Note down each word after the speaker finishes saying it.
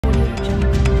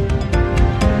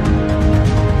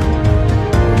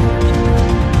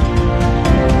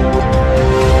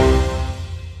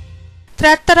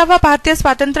73वा भारतीय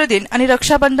स्वातंत्र्य दिन आणि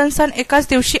रक्षाबंधन सण एकाच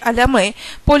दिवशी आल्यामुळे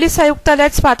पोलीस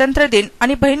आयुक्तालयात स्वातंत्र्य दिन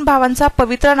आणि बहीण भावांचा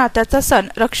पवित्र नात्याचा सण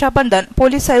रक्षाबंधन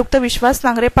पोलीस आयुक्त विश्वास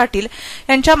नांगरे पाटील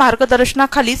यांच्या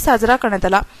मार्गदर्शनाखाली साजरा करण्यात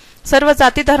आला। सर्व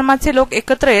जाती धर्माचे लोक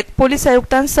एकत्र येत पोलीस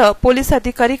आयुक्तांसह पोलीस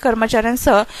अधिकारी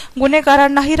कर्मचाऱ्यांसह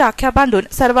गुन्हेगारांनाही राख्या बांधून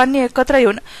सर्वांनी एकत्र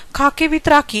येऊन खाकी विथ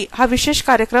राखी हा विशेष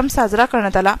कार्यक्रम साजरा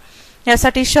करण्यात आला।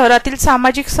 यासाठी शहरातील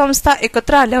सामाजिक संस्था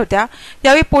एकत्र आल्या होत्या।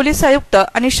 यावेळी पोलीस आयुक्त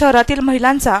आणि शहरातील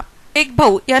महिलांचा एक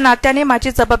भाऊ या नात्याने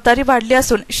माझी जबाबदारी वाढली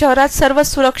असून शहरात सर्व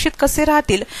सुरक्षित कसे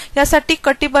राहतील यासाठी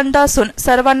कटिबद्ध असून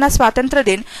सर्वांना स्वातंत्र्य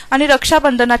दिन आणि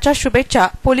रक्षाबंधनाच्या शुभेच्छा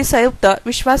पोलीस आयुक्त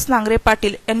विश्वास नांगरे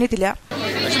पाटील यांनी दिल्या।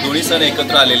 दोन्ही सण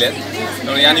एकत्र आलेले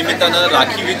आहेत। या निमित्तानं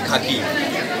राखी विथ खाकी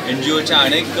NGOच्या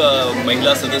अनेक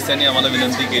महिला सदस्यांनी आम्हाला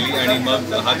विनंती केली आणि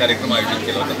मग हा कार्यक्रम आयोजित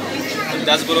केला होता।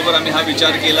 त्याचबरोबर आम्ही हा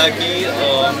विचार केला की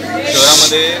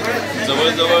शहरामध्ये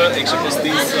जवळजवळ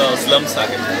 135 स्लम्स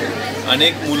आहेत।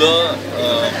 अनेक मुलं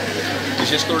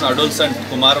विशेष करून अडोलसंट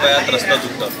कुमार वयात रस्ता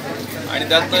चुकतात आणि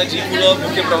त्यातनं जी मुलं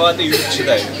मुख्य प्रवाहात इच्छित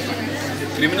आहेत,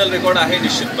 क्रिमिनल रेकॉर्ड आहे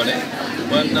निश्चितपणे,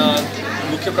 पण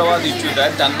मुख्य प्रवाहात इच्छित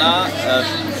आहेत, त्यांना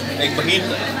एक बहीण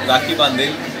राखी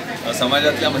बांधेल,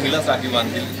 समाजातल्या महिलाच राखी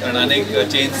बांधतील। कारण अनेक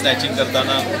चेन स्नॅचिंग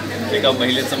करताना एका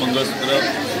महिलेचं मंगळसूत्र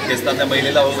खेचताना त्या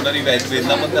महिलेला होणारी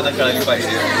वेदना पण त्यांना कळाली पाहिजे।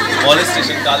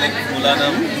 मॉलेस्टेशन काल एक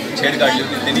मुलानं छेड काढली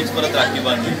होती, त्यांनीच परत राखी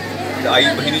बांधली, आई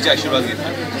बहिणीचे आशीर्वाद घेतला।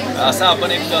 असा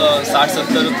आपण एक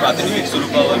 60-70 प्रातिनिधिक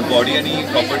स्वरूपावर बॉडी आणि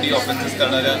प्रॉपर्टी ऑफेन्सेस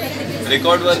करणाऱ्या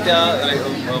रेकॉर्डवर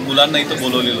त्या मुलांना इथं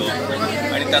बोलवलेलं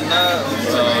होतं आणि त्यांना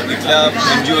इथल्या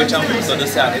NGOच्या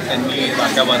सदस्य आहेत त्यांनी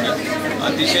राख्या बांधल्या।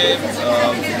 अतिशय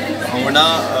भावना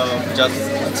ज्या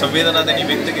संवेदना त्यांनी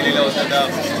व्यक्त केलेल्या होत्या त्या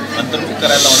अंतर्मुख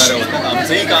करायला लावणाऱ्या होत्या।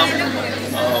 आमचंही काम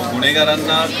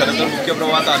गुन्हेगारांना खरं तर मुख्य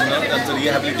प्रवाहात आणणं, त्यांचं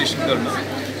रिहॅबिलिटेशन करणं।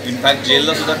 इनफॅक्ट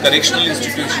जेलला सुद्धा करेक्शनल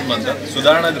इन्स्टिट्यूशन म्हणतात,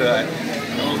 सुधारणागृह आहे।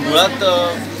 मुळात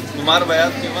कुमार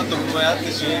वयात किंवा तरुण वयात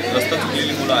जी रस्ता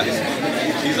चुकलेली मुलं आहेत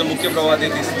ती जर मुख्य प्रवाहात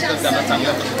येत असेल तर त्यांना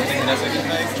चांगल्या पद्धतीने घेण्यासाठी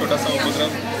हा एक छोटासा उपक्रम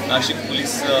नाशिक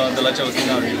पोलीस दलाच्या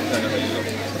वतीनं आयोजित करण्यात आलेला आहे।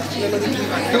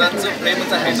 डॉक्टरांचं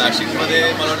प्रेमच आहे नाशिकमध्ये।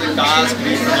 मला वाटतं कास्ट,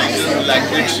 रिलीजन,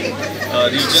 लँग्वेज,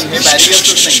 रिजन हे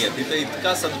बॅरियर्सच नाही आहे। तिथं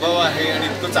इतका सद्भाव आहे आणि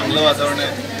इतकं चांगलं वातावरण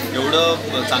आहे।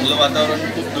 एवढं चांगलं वातावरण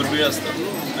खूप दुर्मिळ असतं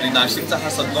आणि नाशिकचा हा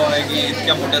सद्भाव आहे की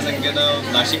इतक्या मोठ्या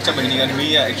संख्येनं नाशिकच्या बहिणी, आणि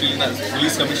मी ॲक्च्युली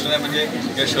पोलीस कमिशनर आहे, म्हणजे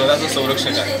या शहराचं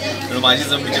संरक्षक आहे, तर माझी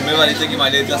जिम्मेवारीच आहे की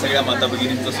माझ्या इथल्या सगळ्या माता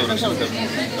भगिनींचं संरक्षण करणं।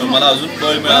 तर मला अजून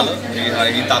बळ मिळालं,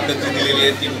 ही ताकद जी दिलेली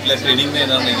आहे ती कुठल्या ट्रेनिंगने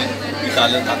येणार नाही आहे, ती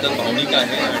ताकद भावनिक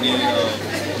आहे आणि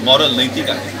मॉरल नैतिक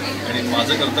आहे। आणि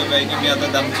माझं कर्तव्य आहे की मी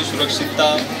आता त्यांची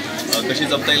सुरक्षितता कशी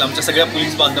जपता येईल, आमच्या सगळ्या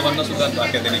पोलीस बांधवांना सुद्धा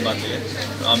राख्या त्यांनी बांधलेल्या आहे।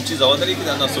 आमची जबाबदारी की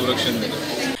त्यांना संरक्षण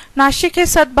देणं। नाशिक हे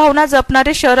सद्भावना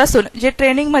जपणारे शहर असून जे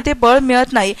ट्रेनिंगमध्ये बळ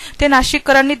मिळत नाही ते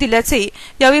नाशिककरांनी दिल्याचेही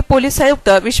यावेळी पोलीस आयुक्त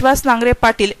विश्वास नांगरे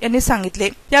पाटील यांनी सांगितले।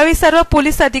 यावेळी सर्व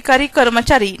पोलीस अधिकारी,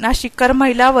 कर्मचारी, नाशिककर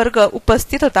महिला वर्ग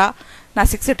उपस्थित होता।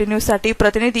 नाशिक सिटी न्यूज साठी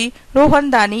प्रतिनिधी रोहन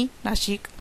दानी, नाशिक।